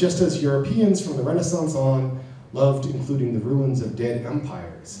 Just as Europeans from the Renaissance on loved including the ruins of dead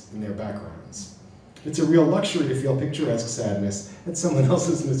empires in their backgrounds. It's a real luxury to feel picturesque sadness at someone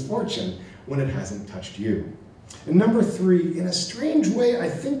else's misfortune when it hasn't touched you. And number three, in a strange way, I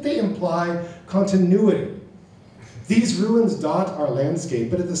think they imply continuity. These ruins dot our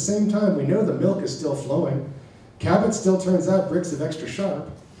landscape, but at the same time, we know the milk is still flowing. Cabot still turns out bricks of extra sharp.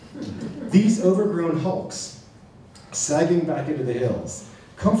 These overgrown hulks, sagging back into the hills,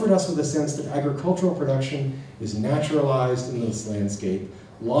 comfort us with a sense that agricultural production is naturalized in this landscape,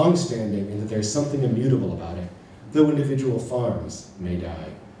 long-standing, and that there's something immutable about it, though individual farms may die.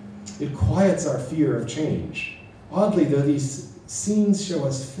 It quiets our fear of change. Oddly, though these scenes show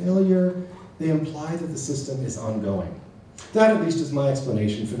us failure, they imply that the system is ongoing. That, at least, is my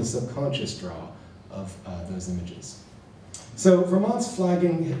explanation for the subconscious draw of those images. So Vermont's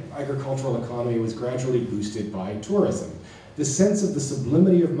flagging agricultural economy was gradually boosted by tourism. The sense of the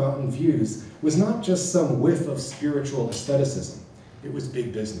sublimity of mountain views was not just some whiff of spiritual aestheticism. It was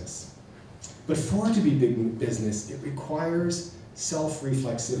big business. But for it to be big business, it requires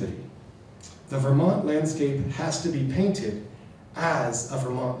self-reflexivity. The Vermont landscape has to be painted as a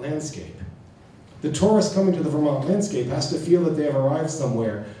Vermont landscape. The tourist coming to the Vermont landscape has to feel that they have arrived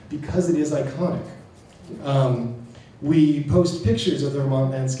somewhere because it is iconic. We post pictures of the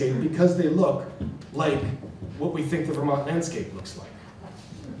Vermont landscape because they look like what we think the Vermont landscape looks like.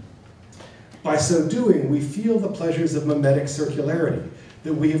 By so doing, we feel the pleasures of mimetic circularity,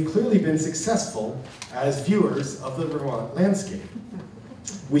 that we have clearly been successful as viewers of the Vermont landscape.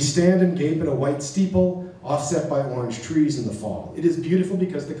 We stand and gape at a white steeple offset by orange trees in the fall. It is beautiful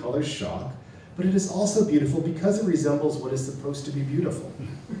because the colors shock, but it is also beautiful because it resembles what is supposed to be beautiful.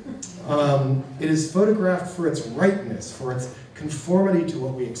 It is photographed for its rightness, for its conformity to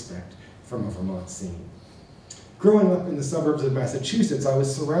what we expect from a Vermont scene. Growing up in the suburbs of Massachusetts, I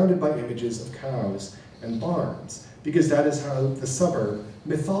was surrounded by images of cows and barns, because that is how the suburb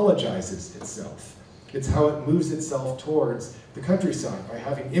mythologizes itself. It's how it moves itself towards the countryside, by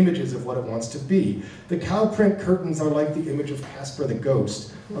having images of what it wants to be. The cow print curtains are like the image of Casper the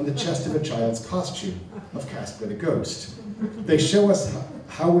Ghost on the chest of a child's costume of Casper the Ghost. They show us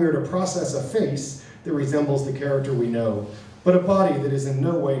how we are to process a face that resembles the character we know, but a body that is in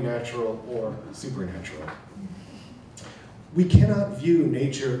no way natural or supernatural. We cannot view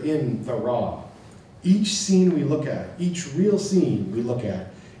nature in the raw. Each scene we look at, each real scene we look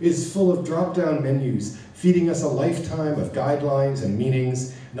at, is full of drop-down menus, feeding us a lifetime of guidelines and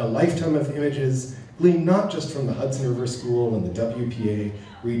meanings, and a lifetime of images, gleaned not just from the Hudson River School and the WPA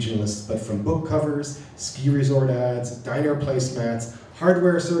regionalists, but from book covers, ski resort ads, diner placemats,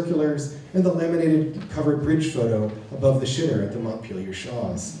 hardware circulars, and the laminated covered bridge photo above the shitter at the Montpelier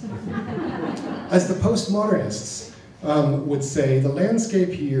Shaws. As the postmodernists would say, the landscape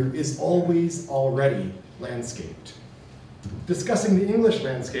here is always already landscaped. Discussing the English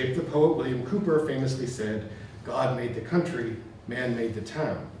landscape, the poet William Cooper famously said, "God made the country, man made the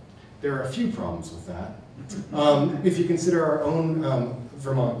town." There are a few problems with that. If you consider our own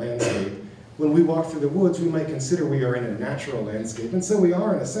Vermont landscape, When we walk through the woods, we might consider we are in a natural landscape, and so we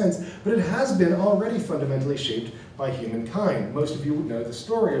are in a sense, but it has been already fundamentally shaped by humankind. Most of you would know the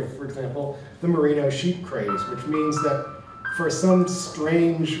story of, for example, the merino sheep craze, which means that for some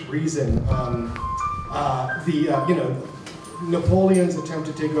strange reason, Napoleon's attempt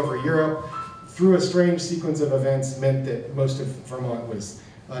to take over Europe through a strange sequence of events meant that most of Vermont was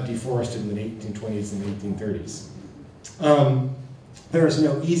deforested in the 1820s and 1830s. There is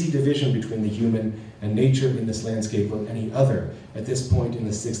no easy division between the human and nature in this landscape or any other at this point in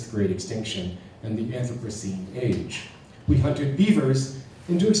the 6th grade extinction and the Anthropocene age. We hunted beavers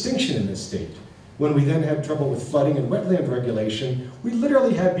into extinction in this state. When we then had trouble with flooding and wetland regulation, we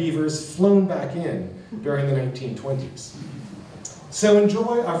literally had beavers flown back in during the 1920s. So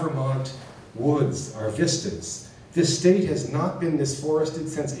enjoy our Vermont woods, our vistas. This state has not been this forested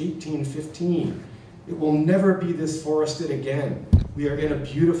since 1815. It will never be this forested again. We are in a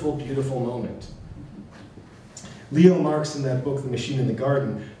beautiful, beautiful moment. Leo Marx, in that book, The Machine in the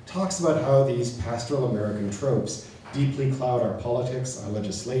Garden, talks about how these pastoral American tropes deeply cloud our politics, our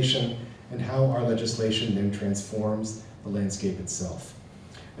legislation, and how our legislation then transforms the landscape itself.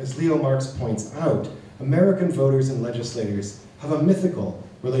 As Leo Marx points out, American voters and legislators have a mythical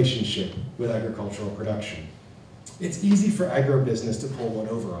relationship with agricultural production. It's easy for agribusiness to pull one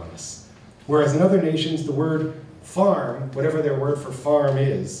over on us. Whereas in other nations, the word farm, whatever their word for farm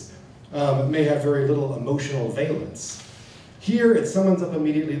is, may have very little emotional valence. Here, it summons up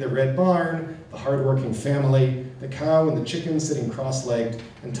immediately the red barn, the hardworking family, the cow and the chicken sitting cross-legged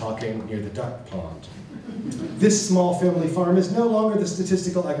and talking near the duck pond. This small family farm is no longer the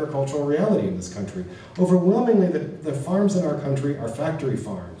statistical agricultural reality in this country. Overwhelmingly, the farms in our country are factory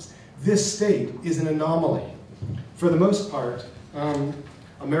farms. This state is an anomaly. For the most part,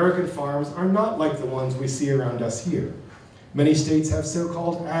 American farms are not like the ones we see around us here. Many states have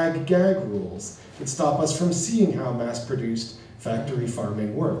so-called ag-gag rules that stop us from seeing how mass-produced factory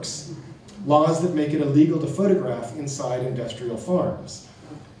farming works. Laws that make it illegal to photograph inside industrial farms.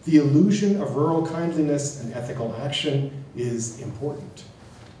 The illusion of rural kindliness and ethical action is important.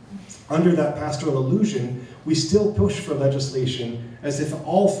 Under that pastoral illusion, we still push for legislation as if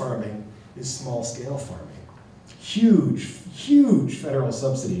all farming is small-scale farming. Huge, huge federal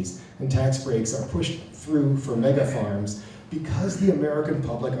subsidies and tax breaks are pushed through for mega farms because the American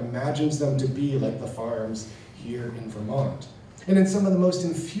public imagines them to be like the farms here in Vermont. And in some of the most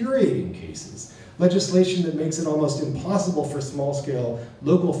infuriating cases, legislation that makes it almost impossible for small-scale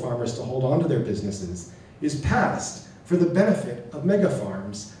local farmers to hold on to their businesses is passed for the benefit of mega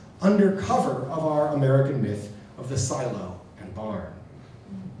farms under cover of our American myth of the silo and barn.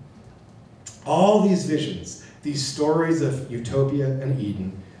 All these visions, these stories of utopia and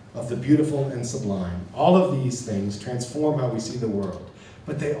Eden, of the beautiful and sublime, all of these things transform how we see the world,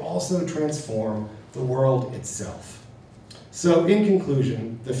 but they also transform the world itself. So in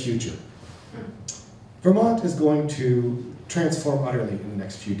conclusion, the future. Vermont is going to transform utterly in the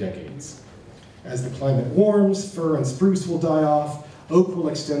next few decades. As the climate warms, fir and spruce will die off, oak will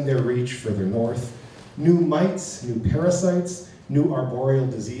extend their reach further north, new mites, new parasites, new arboreal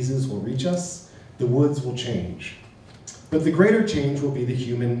diseases will reach us, the woods will change. But the greater change will be the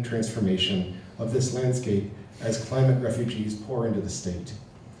human transformation of this landscape as climate refugees pour into the state.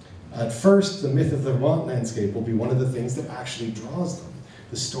 At first, the myth of the Vermont landscape will be one of the things that actually draws them,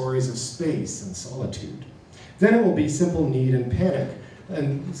 the stories of space and solitude. Then it will be simple need and panic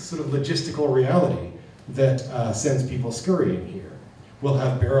and sort of logistical reality that sends people scurrying here. We'll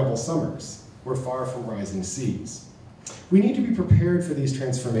have bearable summers. We're far from rising seas. We need to be prepared for these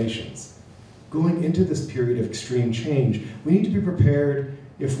transformations. Going into this period of extreme change, we need to be prepared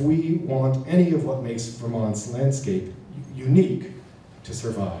if we want any of what makes Vermont's landscape unique to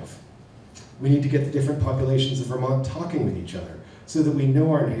survive. We need to get the different populations of Vermont talking with each other so that we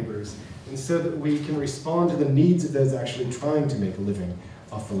know our neighbors and so that we can respond to the needs of those actually trying to make a living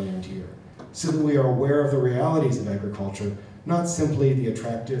off the land here, so that we are aware of the realities of agriculture, not simply the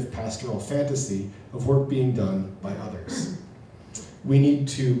attractive pastoral fantasy of work being done by others. We need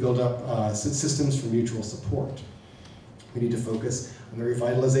to build up systems for mutual support. We need to focus on the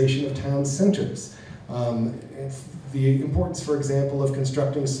revitalization of town centers. The importance, for example, of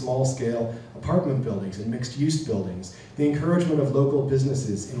constructing small-scale apartment buildings and mixed-use buildings, the encouragement of local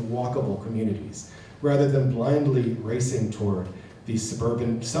businesses in walkable communities, rather than blindly racing toward the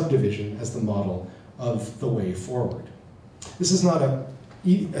suburban subdivision as the model of the way forward. This is not a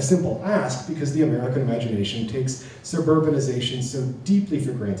simple ask because the American imagination takes suburbanization so deeply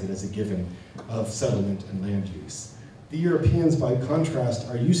for granted as a given of settlement and land use. The Europeans, by contrast,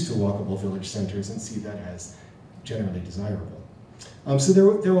 are used to walkable village centers and see that as generally desirable. So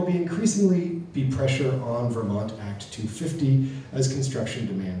there will increasingly be pressure on Vermont Act 250 as construction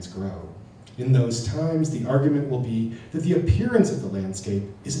demands grow. In those times, the argument will be that the appearance of the landscape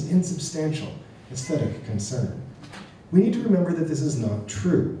is an insubstantial aesthetic concern. We need to remember that this is not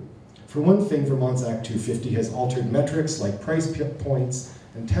true. For one thing, Vermont's Act 250 has altered metrics like price points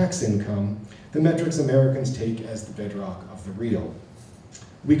and tax income, the metrics Americans take as the bedrock of the real.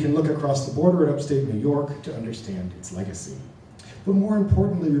 We can look across the border at upstate New York to understand its legacy. But more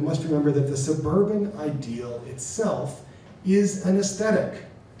importantly, we must remember that the suburban ideal itself is an aesthetic.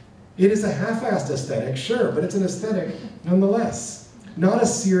 It is a half-assed aesthetic, sure, but it's an aesthetic nonetheless. Not a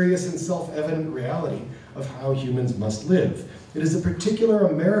serious and self-evident reality of how humans must live. It is a particular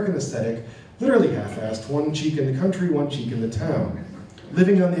American aesthetic, literally half-assed, one cheek in the country, one cheek in the town,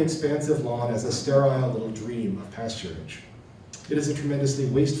 living on the expansive lawn as a sterile little dream of pasturage. It is a tremendously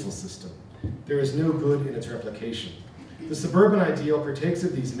wasteful system. There is no good in its replication. The suburban ideal partakes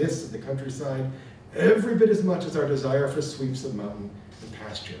of these myths of the countryside every bit as much as our desire for sweeps of mountain and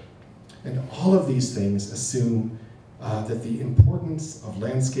pasture. And all of these things assume that the importance of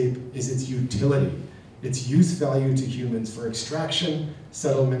landscape is its utility, its use value to humans for extraction,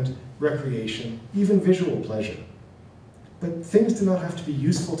 settlement, recreation, even visual pleasure. But things do not have to be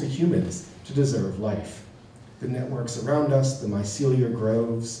useful to humans to deserve life. The networks around us, the mycelial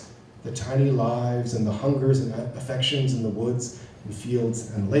groves, the tiny lives and the hungers and affections in the woods and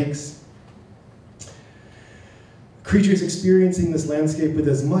fields and lakes. Creatures experiencing this landscape with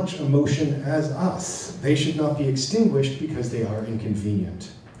as much emotion as us, they should not be extinguished because they are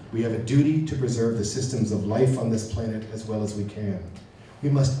inconvenient. We have a duty to preserve the systems of life on this planet as well as we can. We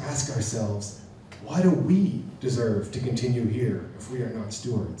must ask ourselves, why do we deserve to continue here if we are not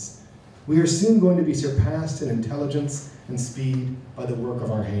stewards? We are soon going to be surpassed in intelligence and speed by the work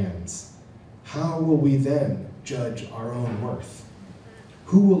of our hands. How will we then judge our own worth?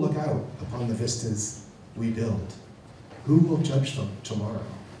 Who will look out upon the vistas we build? Who will judge them tomorrow?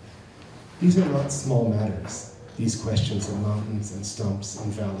 These are not small matters, these questions of mountains and stumps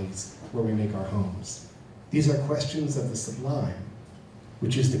and valleys where we make our homes. These are questions of the sublime,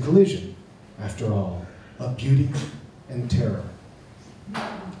 which is the collision, after all, of beauty and terror.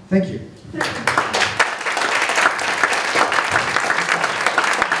 Thank you.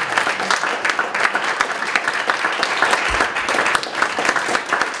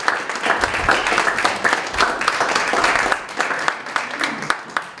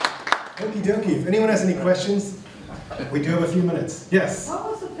 Okie dokie. If anyone has any questions, we do have a few minutes. Yes? What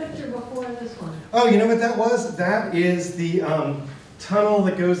was the picture before this one? Oh, you know what that was? That is the tunnel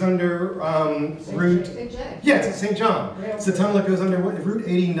that goes under Route... St. J. Yeah, it's at St. John. It's the tunnel that goes under, what, Route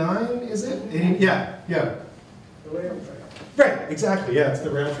 89, is it? 80, yeah. The rail trail. Right, exactly, yeah, it's the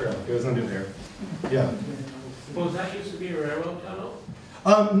rail trail that goes under there. Yeah. Was that used to be a railroad tunnel?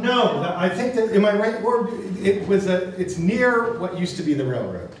 No, I think that, am I right? Or it's near what used to be the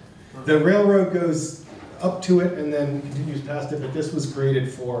railroad. The railroad goes up to it and then continues past it, but this was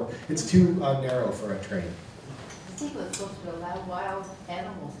created for, it's too narrow for a train. I think it was supposed to allow wild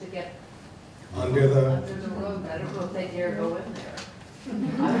animals to get Under the road. I don't know if they dare go in there.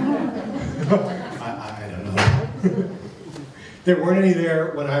 I don't know. There weren't any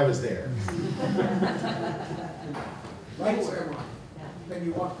there when I was there. Lights come on. Then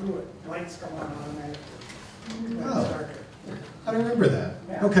you walk through it, lights come on automatically. Oh. I don't remember that.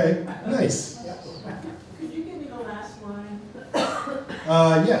 Okay, nice. Could you give me the last line?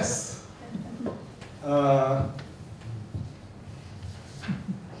 Yes.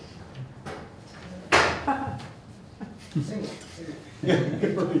 Sing it.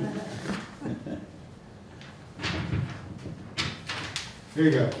 Here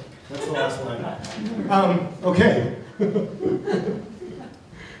you go. That's the last line. Okay.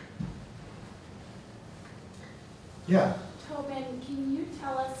 Yeah. Tobin, can you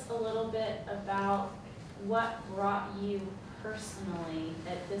tell us a little bit about what brought you personally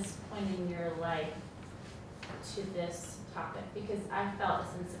at this point in your life to this topic? Because I felt a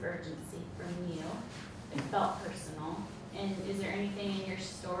sense of urgency from you. It felt personal. And is there anything in your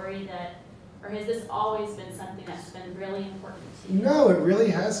story that, or has this always been something that's been really important to you? No, it really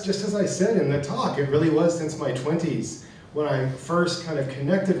has, just as I said in the talk, it really was since my 20s when I first kind of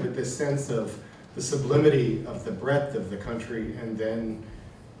connected with this sense of the sublimity of the breadth of the country, and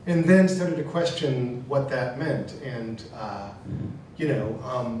then started to question what that meant, and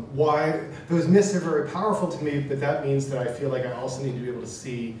why those myths are very powerful to me. But that means that I feel like I also need to be able to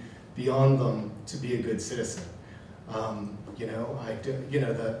see beyond them to be a good citizen.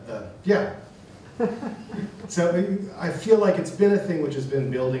 So I feel like it's been a thing which has been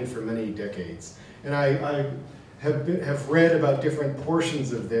building for many decades, and I have read about different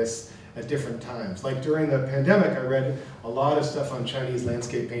portions of this at different times. Like during the pandemic, I read a lot of stuff on Chinese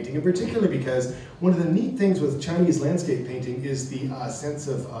landscape painting, in particular because one of the neat things with Chinese landscape painting is the sense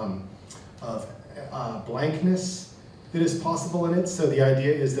of blankness that is possible in it. So the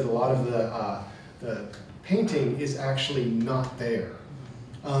idea is that a lot of the painting is actually not there.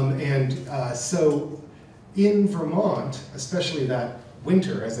 So in Vermont, especially that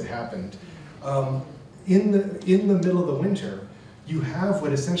winter as it happened, in the middle of the winter, you have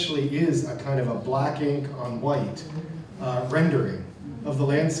what essentially is a kind of a black ink on white rendering of the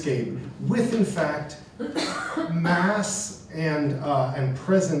landscape with, in fact, mass and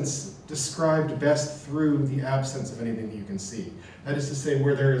presence described best through the absence of anything that you can see. That is to say,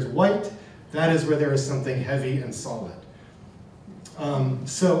 where there is white, that is where there is something heavy and solid.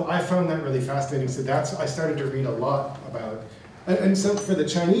 So I found that really fascinating. So I started to read a lot about, and so for the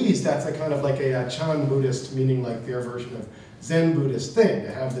Chinese, that's a kind of like a Chan Buddhist, meaning like their version of Zen Buddhist thing,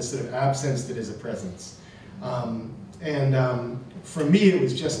 to have this sort of absence that is a presence. For me, it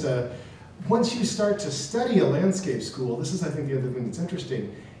was just once you start to study a landscape school, this is, I think, the other thing that's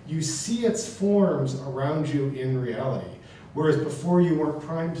interesting, you see its forms around you in reality, whereas before you weren't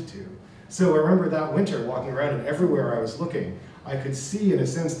primed to. So I remember that winter walking around, and everywhere I was looking, I could see, in a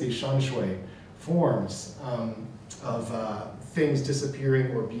sense, these shanshui forms of things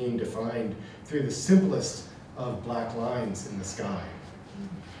disappearing or being defined through the simplest of black lines in the sky.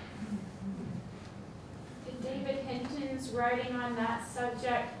 Did David Hinton's writing on that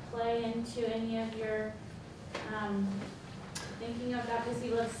subject play into any of your thinking of that? Because he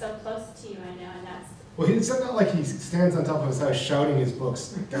lives so close to you, I know, and that's... Well, it's not like he stands on top of his house shouting his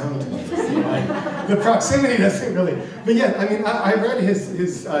books down to us. The proximity doesn't really... But yeah, I mean, I read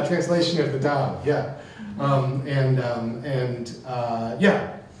his translation of the Tao, yeah.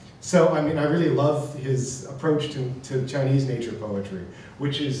 Yeah. So, I mean, I really love his approach to Chinese nature poetry,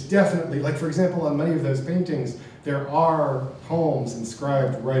 which is definitely, like, for example, on many of those paintings, there are poems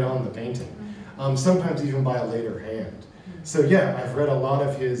inscribed right on the painting, sometimes even by a later hand. So, yeah, I've read a lot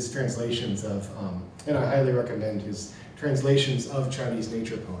of his translations of, and I highly recommend his translations of Chinese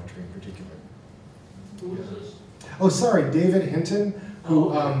nature poetry in particular. Who is this? Oh, sorry, David Hinton, who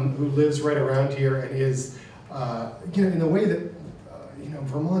lives right around here and is, you know, in a way that, you know,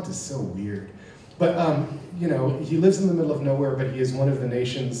 Vermont is so weird. But, you know, he lives in the middle of nowhere, but he is one of the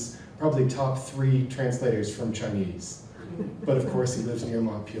nation's probably top 3 translators from Chinese. But of course, he lives near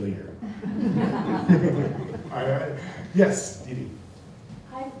Montpelier. Yes, Didi.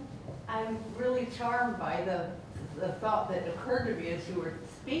 I'm really charmed by the thought that occurred to me as you were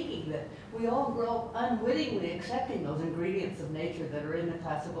speaking, that we all grow up unwittingly accepting those ingredients of nature that are in the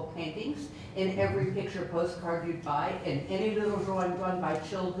classical paintings, in every picture postcard you buy, in any little drawing done by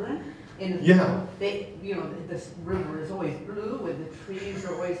children. Yeah. You know, this river is always blue, and the trees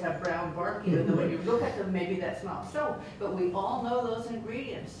always have brown bark, even though when you look at them, maybe that's not so. But we all know those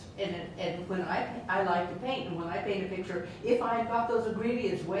ingredients. And when I like to paint, and when I paint a picture, if I got those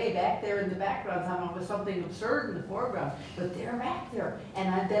ingredients way back there in the background, somehow with something absurd in the foreground, but they're back there,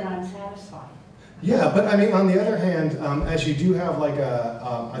 and then I'm satisfied. Yeah, but I mean, on the other hand, as you do have like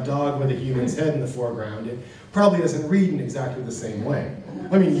a dog with a human's head in the foreground, it probably doesn't read in exactly the same way.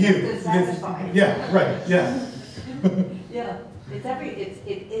 I mean, yeah, right, yeah. Yeah,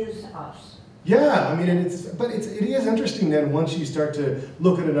 it is us. Yeah, I mean, and it is interesting then once you start to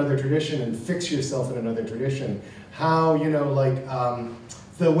look at another tradition and fix yourself in another tradition, how, you know, like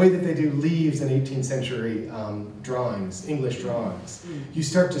the way that they do leaves in 18th century drawings, English drawings, you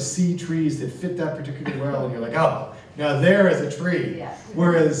start to see trees that fit that particularly well, and you're like, oh, now there is a tree. Yeah.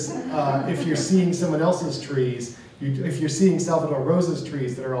 Whereas if you're seeing someone else's trees, if you're seeing Salvador Rosa's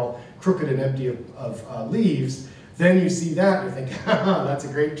trees that are all crooked and empty of leaves, then you see that and you think, haha, that's a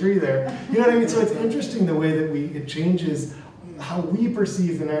great tree there. You know what I mean? So it's interesting the way that it changes how we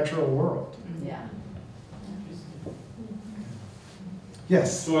perceive the natural world. Yeah.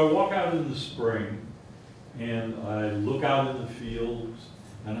 Yes? So I walk out in the spring and I look out in the fields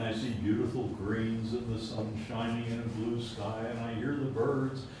and I see beautiful greens and the sun shining in a blue sky, and I hear the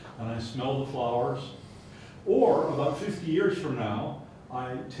birds and I smell the flowers. Or about 50 years from now,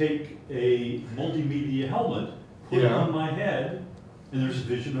 I take a multimedia helmet, put it on my head, and there's a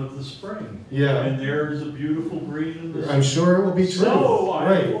vision of the spring. Yeah. And there's a beautiful green in the spring. I'm sure it will be true. So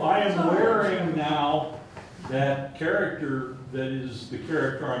I am wearing now that character that is the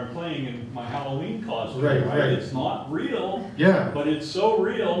character I'm playing in my Halloween costume. Right. It's not real. Yeah. But it's so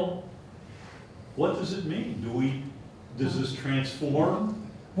real. What does it mean? Does this transform?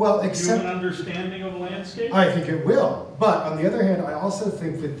 Well, except human understanding of landscape? I think it will. But on the other hand, I also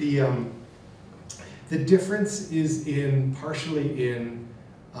think that The difference is partially in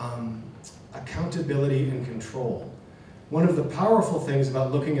accountability and control. One of the powerful things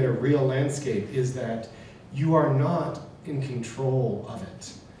about looking at a real landscape is that you are not in control of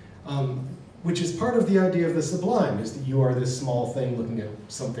it, which is part of the idea of the sublime, is that you are this small thing looking at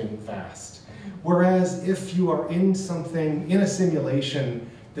something vast. Whereas if you are in something, in a simulation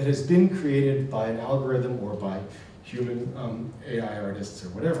that has been created by an algorithm or by human AI artists or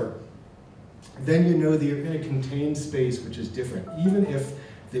whatever, then you know that you're in a contained space which is different, even if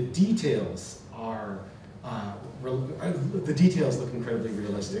the details are the details look incredibly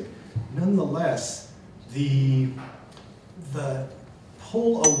realistic. Nonetheless, the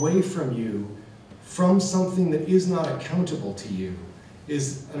pull away from you from something that is not accountable to you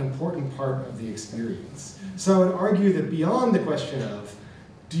is an important part of the experience. So I would argue that beyond the question of,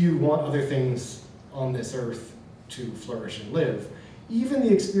 do you want other things on this earth to flourish and live, even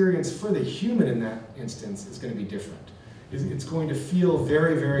the experience for the human in that instance is going to be different. It's going to feel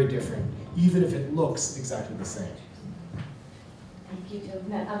very, very different, even if it looks exactly the same. Thank you, Joe.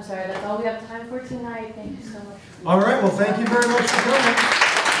 I'm sorry, that's all we have time for tonight. Thank you so much. All right, well, thank you very much for coming.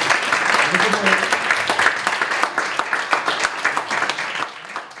 Have a good night.